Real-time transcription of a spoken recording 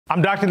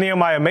I'm Dr.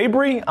 Nehemiah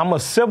Mabry. I'm a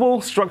civil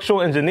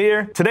structural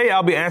engineer. Today,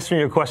 I'll be answering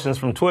your questions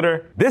from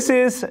Twitter. This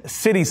is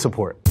City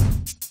Support.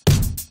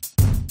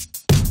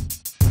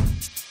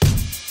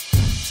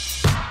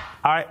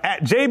 All right,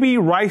 at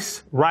JB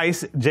Rice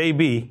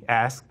JB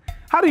asks,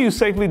 how do you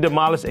safely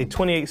demolish a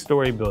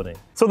 28-story building?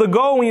 So the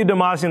goal when you're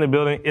demolishing the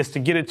building is to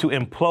get it to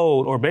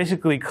implode or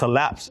basically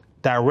collapse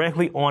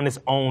directly on its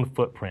own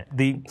footprint.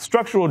 The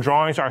structural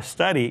drawings are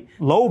studied,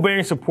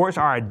 load-bearing supports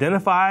are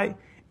identified,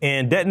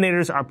 and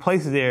detonators are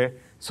placed there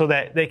so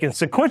that they can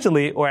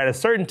sequentially or at a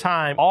certain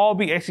time all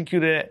be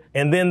executed,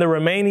 and then the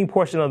remaining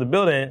portion of the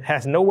building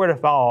has nowhere to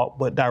fall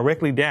but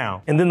directly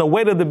down. And then the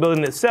weight of the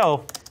building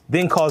itself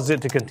then causes it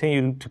to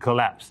continue to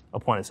collapse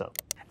upon itself.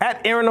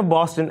 At Aaron of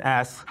Boston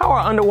asks, how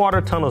are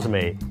underwater tunnels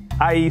made,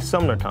 i.e.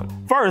 Sumner Tunnel?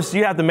 First,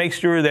 you have to make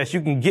sure that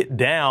you can get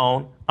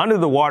down under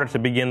the water to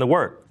begin the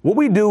work. What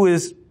we do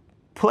is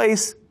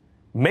place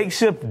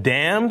makeshift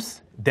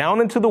dams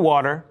down into the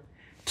water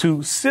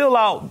to seal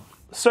out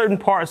certain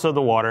parts of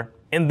the water,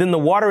 and then the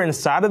water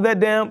inside of that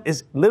dam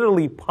is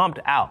literally pumped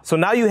out. So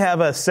now you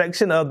have a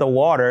section of the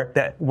water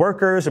that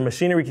workers or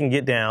machinery can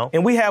get down,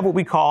 and we have what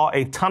we call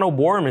a tunnel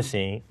boring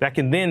machine that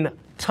can then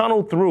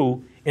tunnel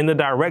through in the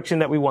direction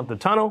that we want the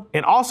tunnel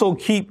and also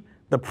keep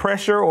the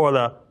pressure or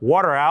the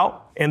water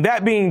out. And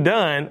that being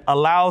done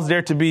allows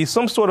there to be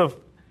some sort of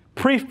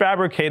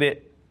prefabricated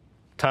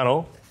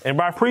tunnel. And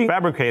by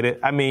prefabricated,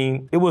 I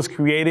mean it was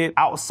created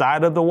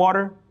outside of the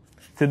water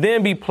to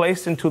then be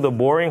placed into the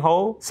boring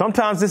hole.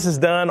 Sometimes this is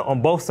done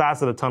on both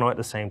sides of the tunnel at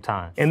the same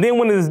time. And then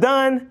when it is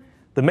done,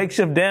 the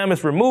makeshift dam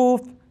is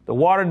removed, the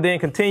water then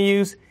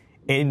continues,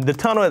 and the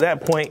tunnel at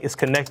that point is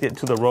connected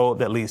to the road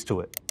that leads to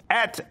it.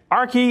 At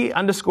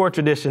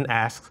Archie_tradition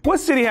asks, what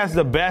city has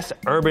the best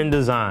urban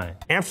design?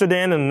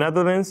 Amsterdam in the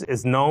Netherlands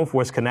is known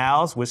for its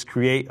canals, which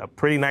create a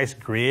pretty nice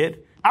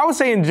grid. I would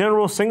say in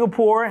general,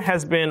 Singapore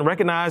has been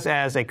recognized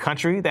as a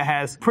country that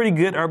has pretty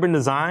good urban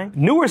design.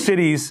 Newer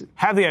cities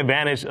have the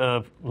advantage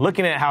of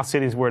looking at how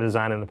cities were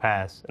designed in the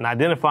past and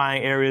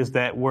identifying areas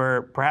that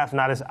were perhaps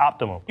not as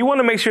optimal. You want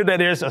to make sure that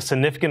there's a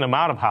significant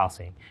amount of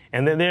housing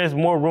and that there's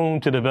more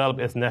room to develop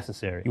as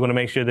necessary. You want to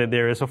make sure that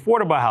there is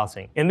affordable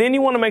housing. And then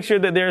you want to make sure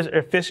that there's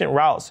efficient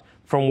routes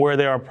from where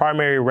there are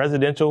primary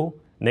residential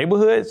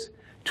neighborhoods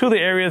to the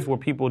areas where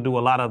people do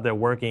a lot of their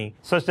working,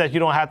 such that you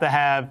don't have to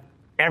have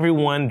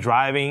everyone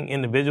driving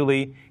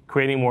individually,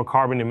 creating more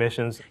carbon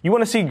emissions. You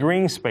want to see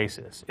green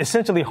spaces,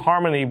 essentially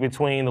harmony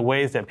between the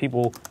ways that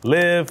people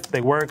live,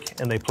 they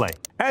work, and they play.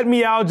 At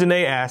Meow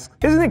Janae asks,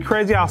 isn't it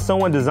crazy how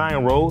someone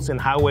designed roads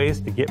and highways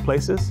to get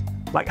places?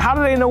 Like, how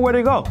do they know where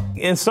to go?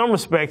 In some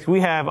respects, we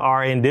have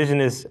our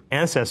indigenous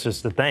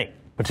ancestors to thank,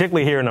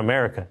 particularly here in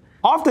America.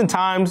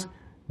 Oftentimes,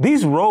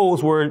 these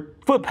roads were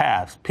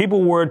footpaths.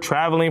 People were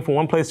traveling from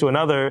one place to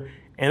another,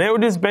 and they were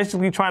just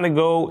basically trying to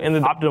go in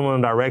the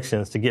optimum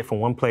directions to get from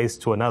one place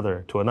to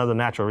another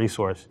natural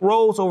resource.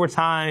 Roads over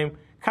time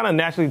kind of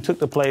naturally took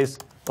the place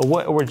of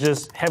what were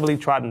just heavily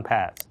trodden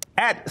paths.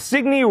 At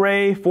Signe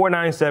Ray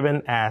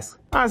 497 asks,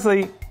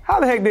 honestly,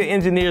 how the heck did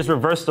engineers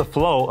reverse the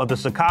flow of the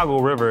Chicago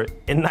River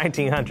in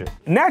 1900?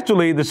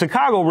 Naturally, the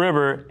Chicago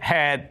River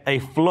had a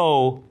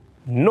flow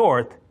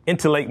north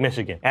into Lake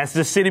Michigan. As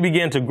the city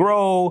began to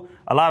grow,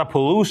 a lot of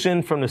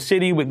pollution from the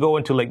city would go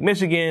into Lake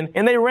Michigan,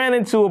 and they ran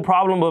into a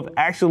problem of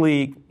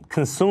actually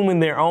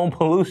consuming their own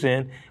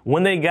pollution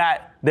when they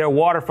got their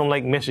water from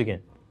Lake Michigan.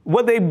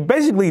 What they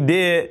basically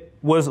did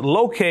was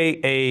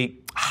locate a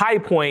high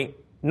point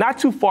not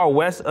too far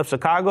west of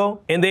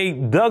Chicago, and they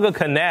dug a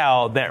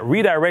canal that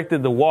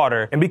redirected the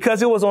water, and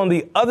because it was on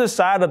the other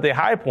side of the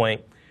high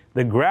point,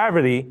 the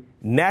gravity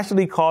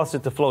naturally caused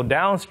it to flow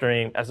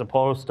downstream as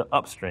opposed to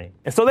upstream.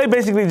 And so they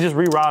basically just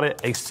rerouted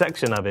a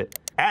section of it.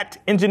 At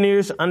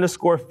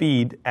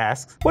engineers_feed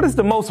asks, what is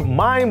the most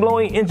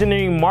mind-blowing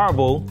engineering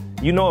marvel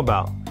you know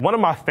about? One of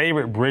my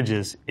favorite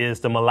bridges is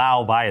the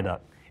Malau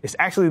Viaduct. It's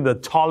actually the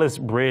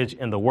tallest bridge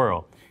in the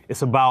world.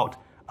 It's about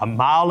 1.5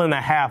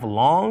 miles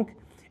long,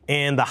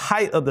 and the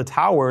height of the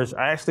towers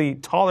are actually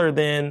taller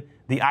than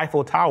the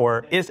Eiffel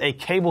Tower. It's a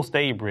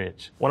cable-stayed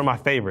bridge, one of my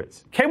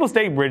favorites.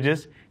 Cable-stayed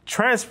bridges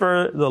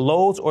transfer the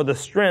loads or the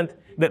strength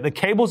that the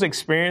cables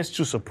experience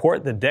to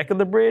support the deck of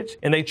the bridge,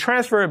 and they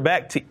transfer it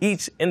back to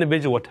each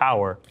individual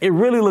tower. It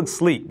really looks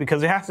sleek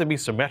because it has to be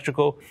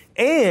symmetrical,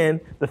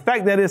 and the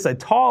fact that it's a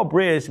tall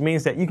bridge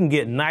means that you can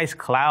get nice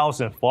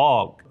clouds and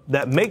fog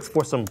that makes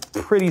for some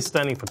pretty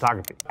stunning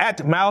photography. At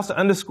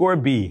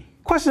Mouse_B,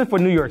 question for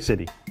New York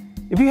City.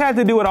 If you had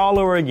to do it all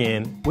over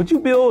again, would you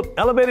build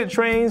elevated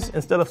trains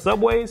instead of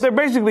subways? There are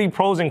basically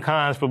pros and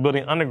cons for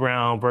building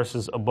underground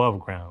versus above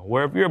ground,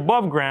 where if you're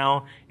above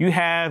ground, you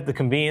have the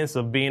convenience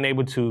of being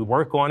able to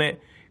work on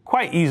it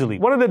quite easily.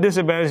 One of the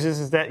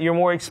disadvantages is that you're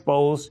more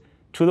exposed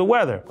to the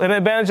weather. An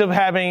advantage of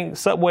having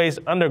subways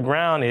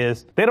underground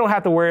is they don't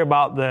have to worry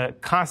about the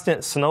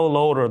constant snow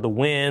load or the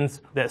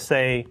winds that,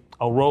 say,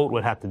 a road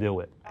would have to deal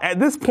with. At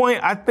this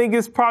point, I think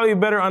it's probably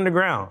better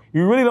underground.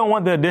 You really don't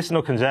want the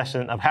additional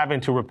congestion of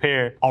having to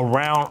repair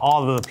around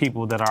all of the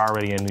people that are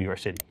already in New York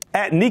City.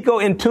 At Nico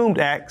Entombed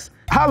asks,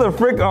 how the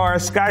frick are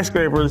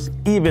skyscrapers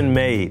even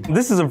made?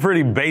 This is a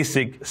pretty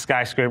basic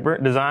skyscraper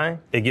design.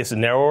 It gets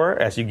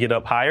narrower as you get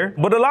up higher.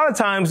 But a lot of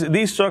times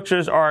these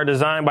structures are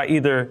designed by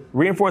either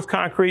reinforced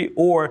concrete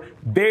or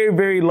very,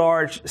 very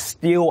large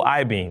steel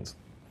I-beams.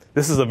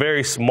 This is a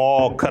very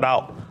small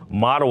cutout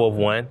model of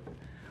one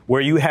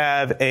where you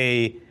have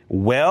a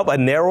web, a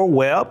narrow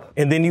web,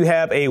 and then you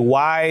have a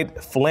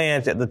wide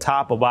flange at the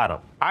top or bottom.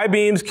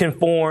 I-beams can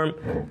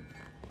form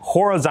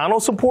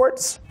horizontal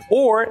supports,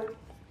 or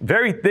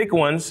very thick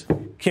ones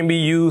can be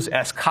used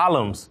as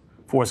columns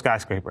for a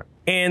skyscraper.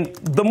 And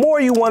the more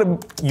you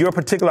want your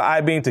particular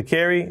I-beam to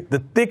carry, the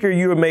thicker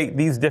you will make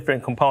these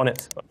different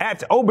components.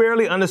 At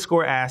obarely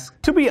 _ asks,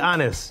 to be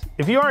honest,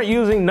 if you aren't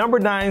using number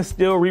 9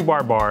 steel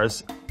rebar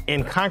bars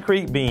and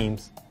concrete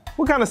beams,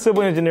 what kind of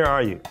civil engineer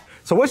are you?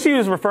 So what she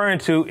is referring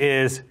to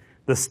is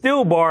the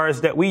steel bars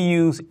that we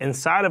use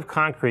inside of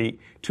concrete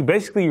to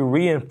basically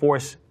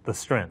reinforce the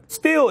strength.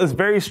 Steel is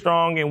very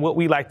strong in what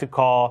we like to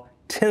call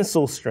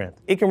tensile strength.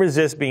 It can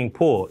resist being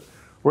pulled.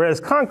 Whereas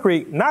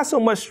concrete, not so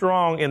much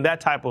strong in that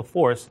type of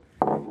force.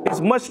 It's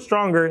much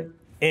stronger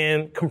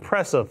in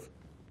compressive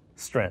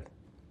strength,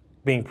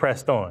 being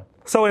pressed on.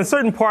 So in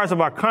certain parts of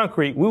our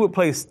concrete, we would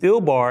place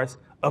steel bars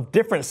of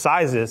different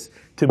sizes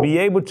to be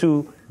able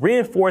to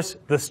reinforce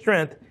the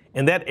strength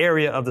in that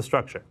area of the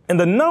structure. And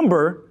the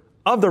number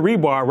of the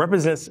rebar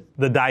represents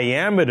the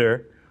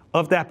diameter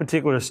of that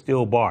particular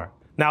steel bar.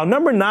 Now,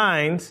 number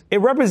 9s, it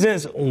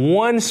represents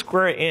 1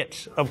 square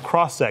inch of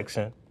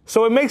cross-section.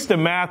 So it makes the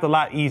math a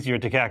lot easier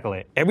to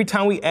calculate. Every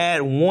time we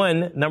add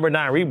 1 number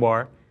 9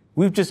 rebar,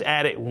 we've just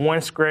added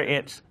 1 square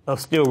inch of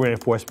steel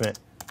reinforcement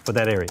for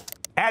that area.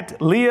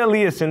 At Leah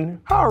Leeson,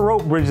 how are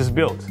rope bridges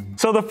built?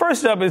 So the first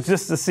step is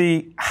just to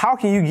see how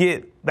can you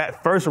get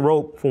that first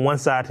rope from one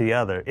side to the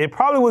other. It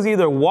probably was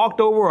either walked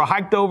over or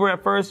hiked over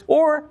at first,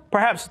 or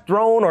perhaps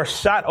thrown or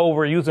shot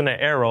over using an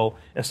arrow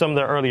in some of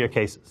the earlier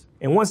cases.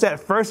 And once that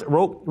first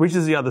rope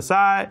reaches the other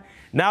side,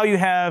 now you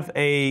have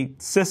a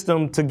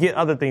system to get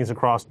other things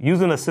across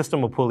using a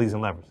system of pulleys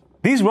and levers.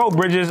 These rope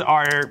bridges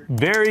are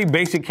very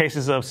basic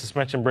cases of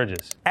suspension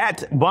bridges.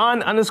 At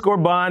Bond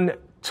 _ Bond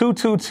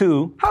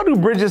 222, how do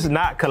bridges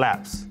not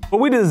collapse?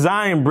 Well, we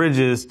design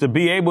bridges to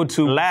be able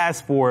to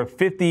last for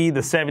 50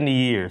 to 70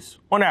 years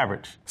on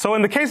average. So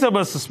in the case of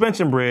a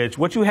suspension bridge,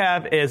 what you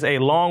have is a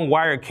long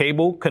wire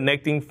cable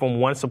connecting from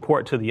one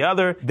support to the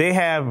other. They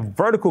have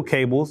vertical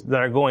cables that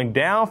are going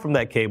down from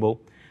that cable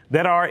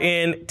that are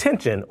in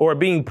tension or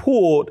being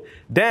pulled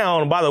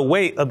down by the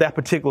weight of that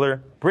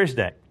particular bridge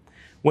deck.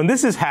 When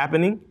this is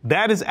happening,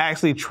 that is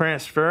actually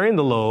transferring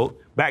the load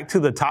back to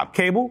the top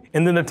cable,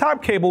 and then the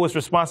top cable is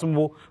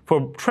responsible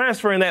for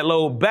transferring that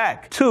load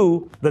back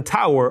to the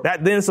tower.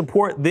 That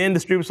then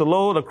distributes the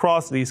load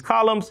across these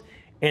columns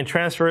and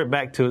transfer it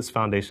back to its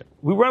foundation.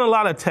 We run a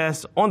lot of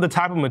tests on the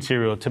type of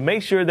material to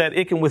make sure that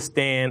it can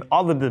withstand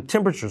all of the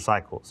temperature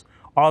cycles,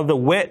 all the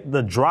wet,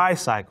 the dry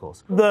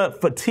cycles, the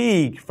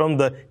fatigue from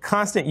the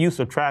constant use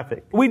of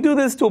traffic. We do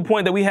this to a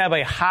point that we have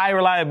a high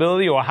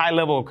reliability or a high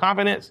level of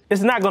confidence.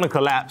 It's not going to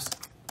collapse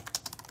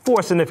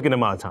for a significant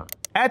amount of time.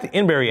 At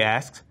Enberry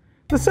asks,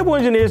 the civil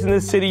engineers in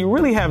this city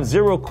really have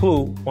zero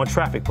clue on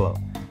traffic flow.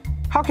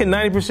 How can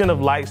 90%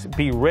 of lights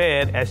be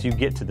red as you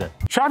get to them?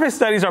 Traffic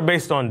studies are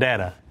based on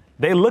data.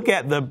 They look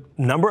at the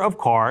number of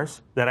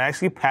cars that are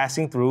actually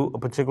passing through a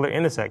particular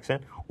intersection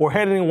or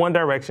heading in one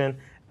direction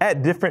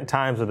at different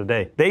times of the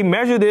day. They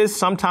measure this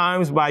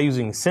sometimes by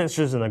using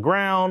sensors in the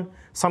ground,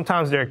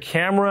 sometimes they're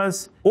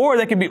cameras, or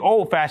they can be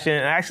old-fashioned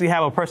and actually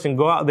have a person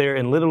go out there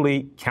and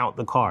literally count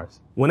the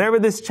cars. Whenever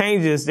this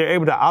changes, they're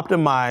able to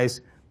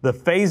optimize the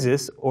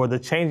phases or the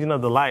changing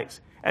of the lights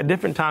at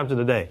different times of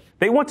the day.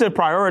 They want to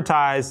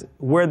prioritize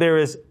where there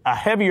is a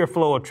heavier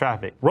flow of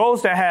traffic.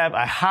 Roads that have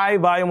a high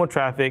volume of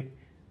traffic,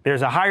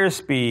 there's a higher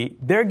speed,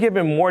 they're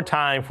given more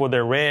time for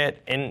their red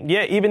and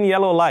even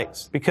yellow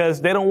lights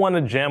because they don't want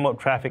to jam up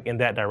traffic in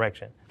that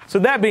direction. So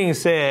that being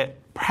said,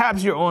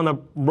 perhaps you're on a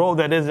road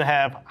that doesn't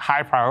have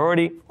high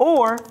priority,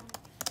 or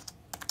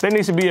there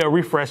needs to be a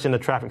refresh in the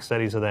traffic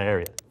studies of that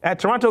area. At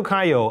Toronto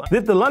Kayo,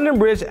 did the London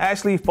Bridge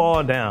actually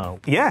fall down?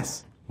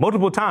 Yes,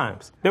 multiple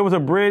times. There was a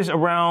bridge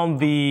around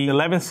the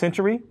 11th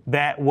century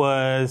that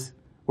was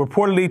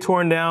reportedly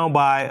torn down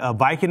by a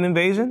Viking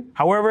invasion.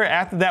 However,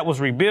 after that was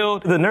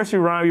rebuilt, the nursery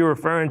rhyme you're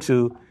referring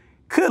to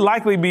could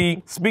likely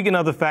be speaking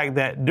of the fact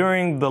that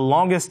during the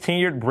longest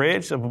tenured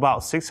bridge of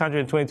about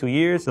 622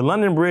 years, the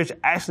London Bridge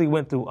actually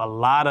went through a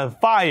lot of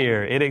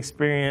fire. It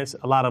experienced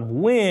a lot of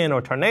wind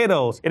or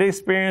tornadoes. It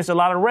experienced a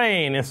lot of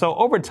rain. And so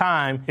over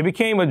time, it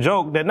became a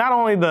joke that not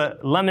only the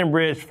London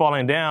Bridge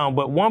falling down,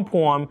 but one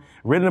poem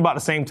written about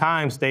the same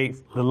time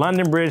states, the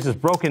London Bridge is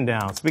broken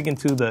down, speaking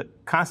to the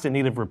constant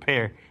need of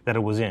repair that it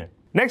was in.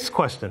 Next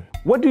question,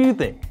 what do you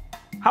think?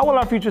 How will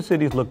our future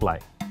cities look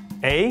like?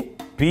 A,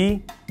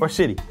 B, or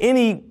city.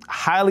 Any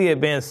highly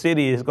advanced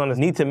city is going to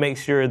need to make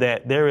sure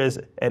that there is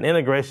an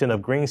integration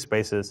of green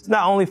spaces,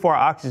 not only for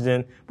our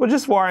oxygen, but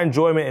just for our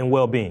enjoyment and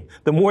well-being.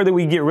 The more that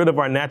we get rid of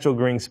our natural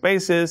green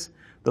spaces,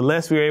 the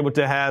less we're able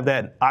to have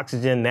that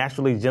oxygen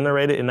naturally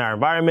generated in our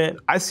environment.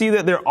 I see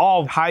that they're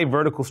all high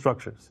vertical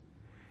structures.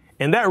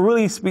 And that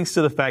really speaks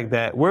to the fact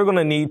that we're going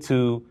to need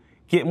to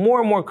get more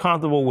and more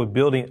comfortable with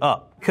building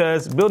up,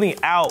 because building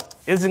out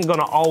isn't going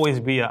to always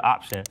be an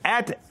option.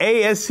 At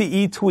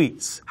ASCE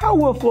tweets, how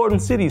will Florida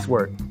cities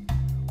work?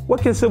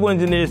 What can civil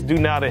engineers do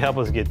now to help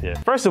us get there?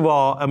 First of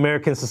all,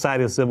 American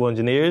Society of Civil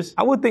Engineers,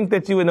 I would think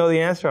that you would know the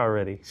answer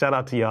already. Shout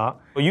out to y'all.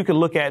 You can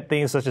look at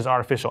things such as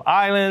artificial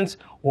islands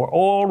or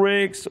oil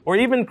rigs or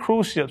even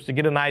cruise ships to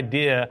get an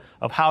idea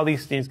of how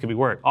these things can be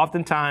worked.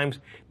 Oftentimes,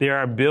 they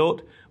are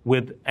built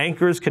with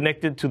anchors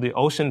connected to the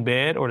ocean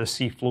bed or the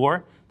sea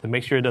floor to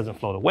make sure it doesn't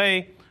float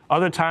away.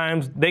 Other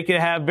times, they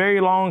can have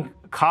very long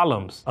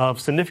columns of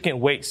significant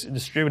weights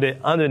distributed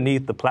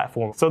underneath the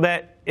platform so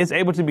that it's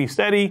able to be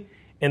steady,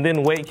 and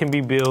then weight can be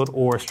built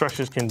or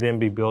structures can then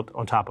be built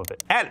on top of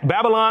it. At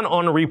Babylon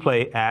on the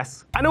Replay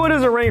asks, I know it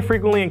doesn't rain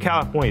frequently in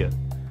California,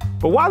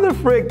 but why the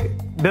frick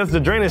does the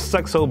drainage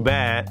suck so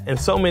bad in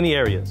so many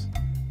areas?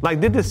 Like,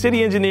 did the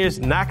city engineers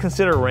not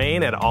consider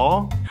rain at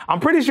all?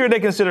 I'm pretty sure they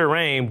consider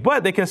rain,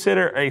 but they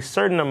consider a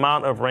certain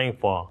amount of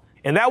rainfall.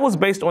 And that was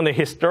based on the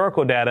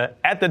historical data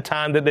at the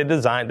time that they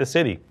designed the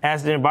city.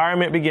 As the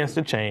environment begins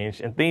to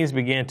change and things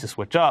begin to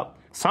switch up,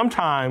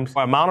 sometimes the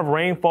amount of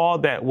rainfall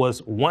that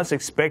was once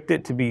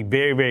expected to be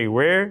very, very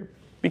rare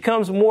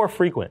becomes more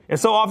frequent. And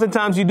so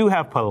oftentimes you do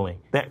have puddling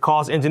that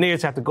cause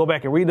engineers to have to go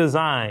back and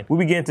redesign. We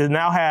begin to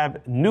now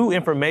have new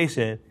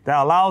information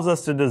that allows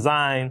us to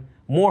design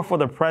more for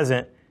the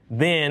present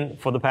than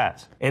for the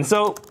past. And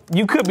so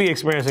you could be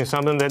experiencing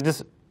something that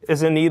just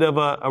is in need of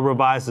a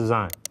revised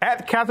design.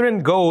 At Catherine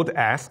Gold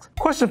asks,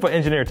 question for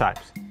engineer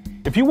types.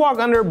 If you walk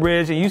under a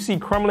bridge and you see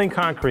crumbling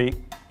concrete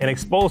and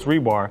exposed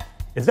rebar,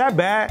 is that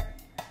bad?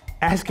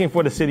 Asking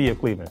for the city of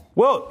Cleveland.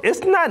 Well,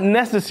 it's not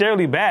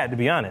necessarily bad, to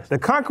be honest. The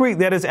concrete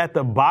that is at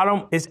the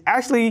bottom is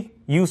actually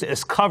used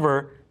as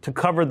cover to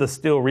cover the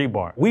steel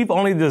rebar. We've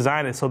only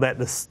designed it so that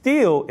the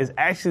steel is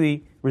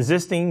actually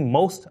resisting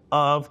most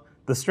of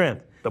the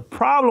strength. The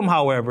problem,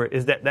 however,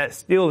 is that that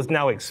steel is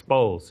now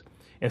exposed.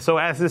 And so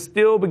as the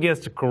steel begins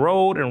to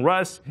corrode and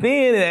rust,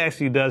 then it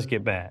actually does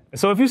get bad. And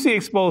so if you see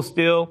exposed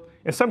steel,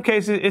 in some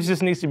cases, it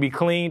just needs to be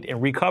cleaned and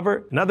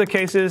recovered. In other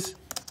cases,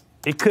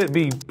 it could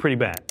be pretty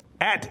bad.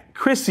 At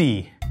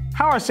Chrissy,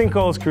 how are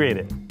sinkholes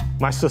created?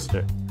 My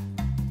sister.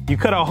 You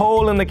cut a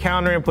hole in the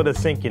counter and put a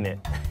sink in it.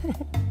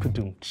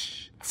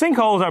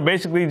 Sinkholes are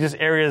basically just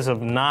areas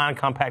of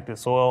non-compacted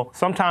soil.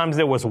 Sometimes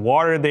there was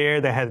water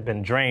there that has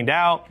been drained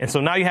out. And so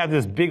now you have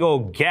this big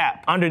old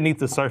gap underneath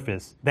the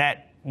surface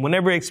that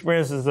whenever it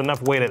experiences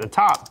enough weight at the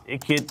top,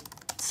 it could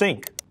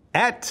sink.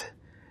 At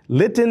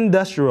Lit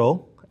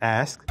Industrial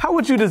asks, how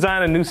would you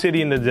design a new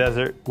city in the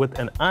desert with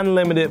an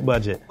unlimited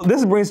budget?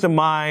 This brings to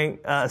mind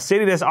a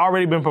city that's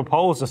already been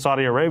proposed in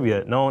Saudi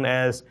Arabia, known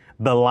as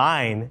The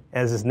Line,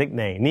 as its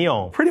nickname,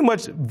 Neon. Pretty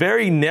much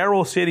very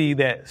narrow city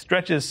that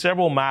stretches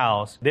several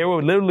miles. There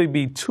will literally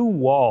be 2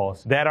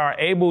 walls that are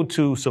able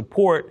to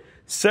support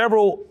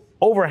several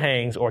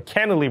overhangs, or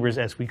cantilevers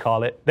as we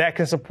call it, that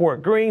can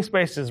support green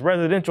spaces,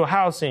 residential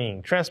housing,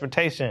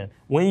 transportation.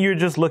 When you're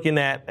just looking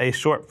at a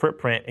short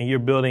footprint and you're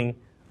building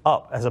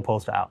up as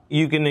opposed to out.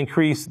 You can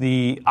increase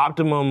the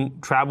optimum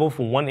travel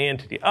from one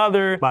end to the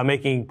other by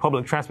making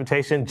public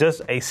transportation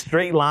just a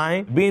straight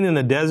line. Being in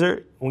the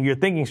desert, when you're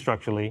thinking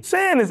structurally,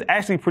 sand is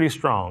actually pretty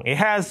strong. It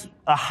has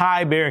a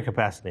high bearing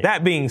capacity.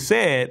 That being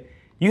said,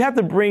 you have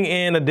to bring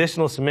in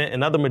additional cement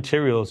and other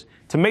materials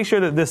to make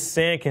sure that this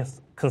sand can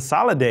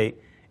consolidate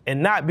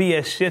and not be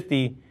as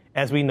shifty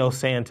as we know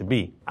sand to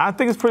be. I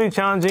think it's pretty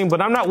challenging, but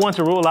I'm not one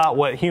to rule out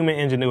what human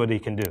ingenuity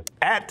can do.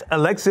 At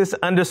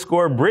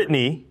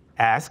Alexis_Brittany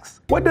asks,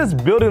 what does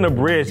building a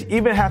bridge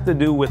even have to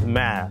do with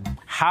math?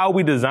 How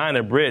we design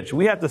a bridge,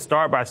 we have to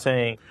start by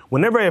saying,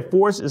 whenever a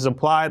force is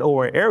applied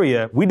over an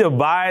area, we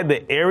divide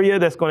the area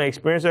that's going to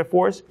experience that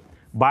force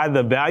by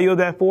the value of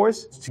that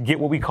force to get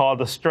what we call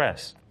the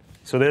stress.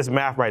 So there's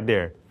math right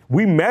there.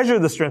 We measure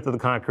the strength of the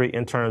concrete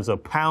in terms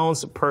of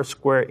pounds per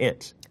square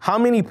inch. How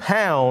many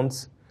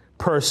pounds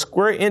per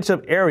square inch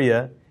of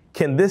area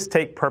can this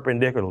take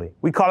perpendicularly?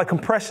 We call it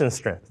compression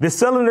strength. The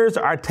cylinders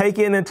are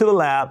taken into the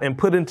lab and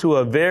put into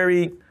a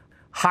very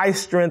high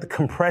strength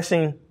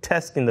compression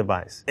testing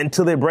device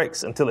until it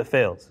breaks, until it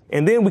fails.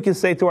 And then we can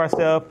say to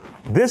ourselves,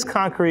 this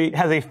concrete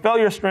has a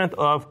failure strength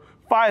of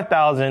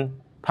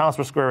 5,000 pounds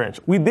per square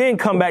inch. We then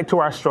come back to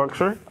our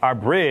structure, our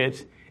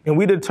bridge, and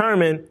we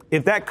determine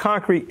if that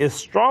concrete is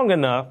strong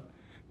enough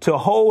to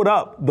hold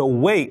up the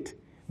weight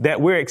that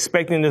we're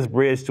expecting this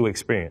bridge to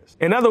experience.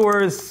 In other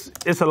words,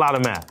 it's a lot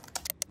of math.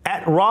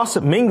 At Ross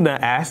Mingna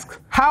asks,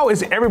 how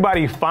is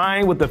everybody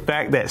fine with the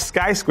fact that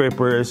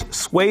skyscrapers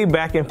sway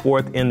back and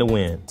forth in the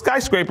wind?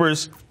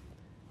 Skyscrapers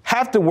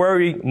have to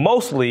worry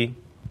mostly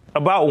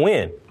about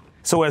wind.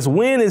 So as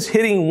wind is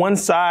hitting one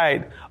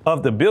side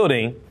of the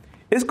building,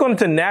 it's going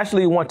to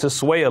naturally want to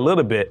sway a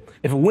little bit.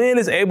 If wind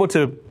is able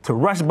to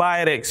rush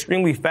by it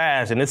extremely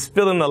fast and it's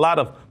feeling a lot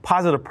of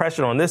positive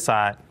pressure on this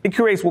side, it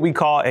creates what we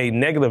call a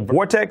negative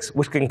vortex,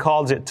 which can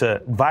cause it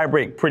to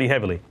vibrate pretty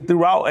heavily.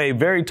 Throughout a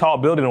very tall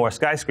building or a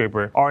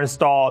skyscraper are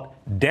installed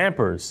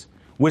dampers,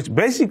 which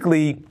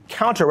basically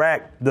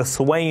counteract the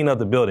swaying of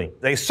the building.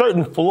 A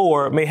certain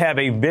floor may have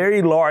a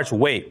very large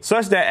weight,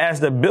 such that as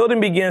the building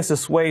begins to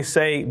sway,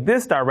 say,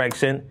 this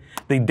direction,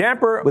 the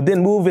damper would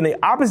then move in the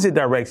opposite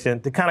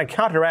direction to kind of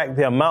counteract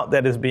the amount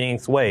that is being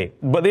swayed.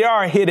 But they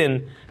are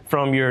hidden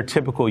from your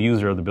typical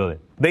user of the building.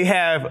 They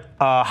have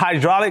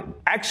hydraulic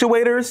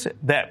actuators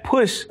that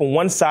push from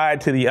one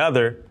side to the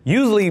other,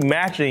 usually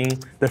matching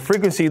the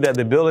frequency that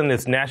the building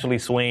is naturally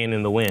swaying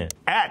in the wind.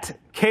 At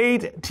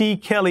Cade T.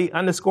 Kelly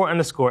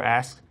 _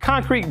 asks,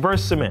 concrete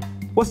versus cement.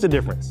 What's the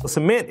difference?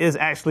 Cement is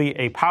actually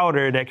a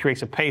powder that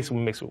creates a paste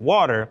when mixed with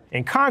water,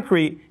 and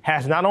concrete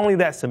has not only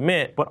that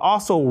cement, but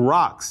also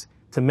rocks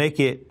to make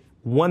it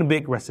one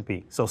big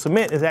recipe. So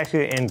cement is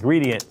actually an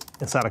ingredient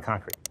inside of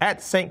concrete.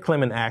 At St.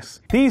 Clement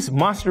asks, these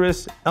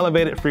monstrous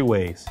elevated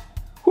freeways,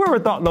 whoever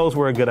thought those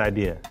were a good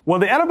idea? Well,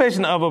 the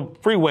elevation of a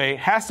freeway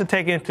has to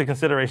take into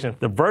consideration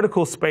the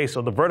vertical space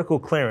or the vertical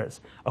clearance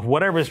of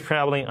whatever is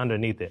traveling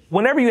underneath it.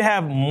 Whenever you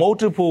have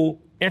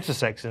multiple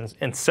intersections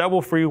and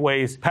several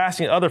freeways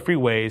passing other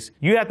freeways,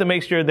 you have to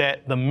make sure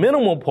that the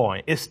minimal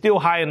point is still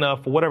high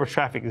enough for whatever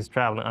traffic is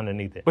traveling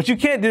underneath it. But you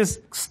can't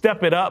just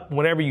step it up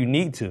whenever you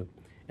need to.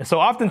 And so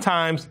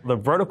oftentimes the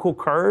vertical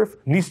curve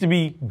needs to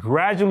be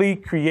gradually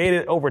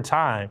created over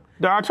time.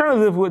 The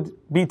alternative would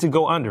be to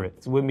go under it.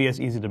 It wouldn't be as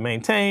easy to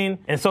maintain.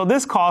 And so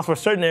this calls for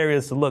certain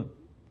areas to look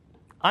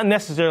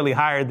unnecessarily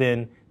higher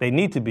than they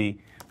need to be,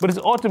 but it's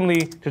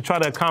ultimately to try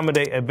to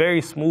accommodate a very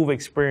smooth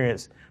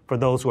experience for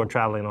those who are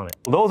traveling on it.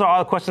 Those are all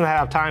the questions I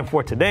have time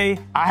for today.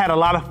 I had a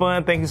lot of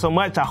fun. Thank you so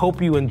much. I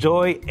hope you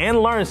enjoyed and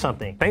learned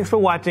something. Thanks for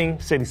watching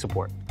City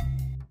Support.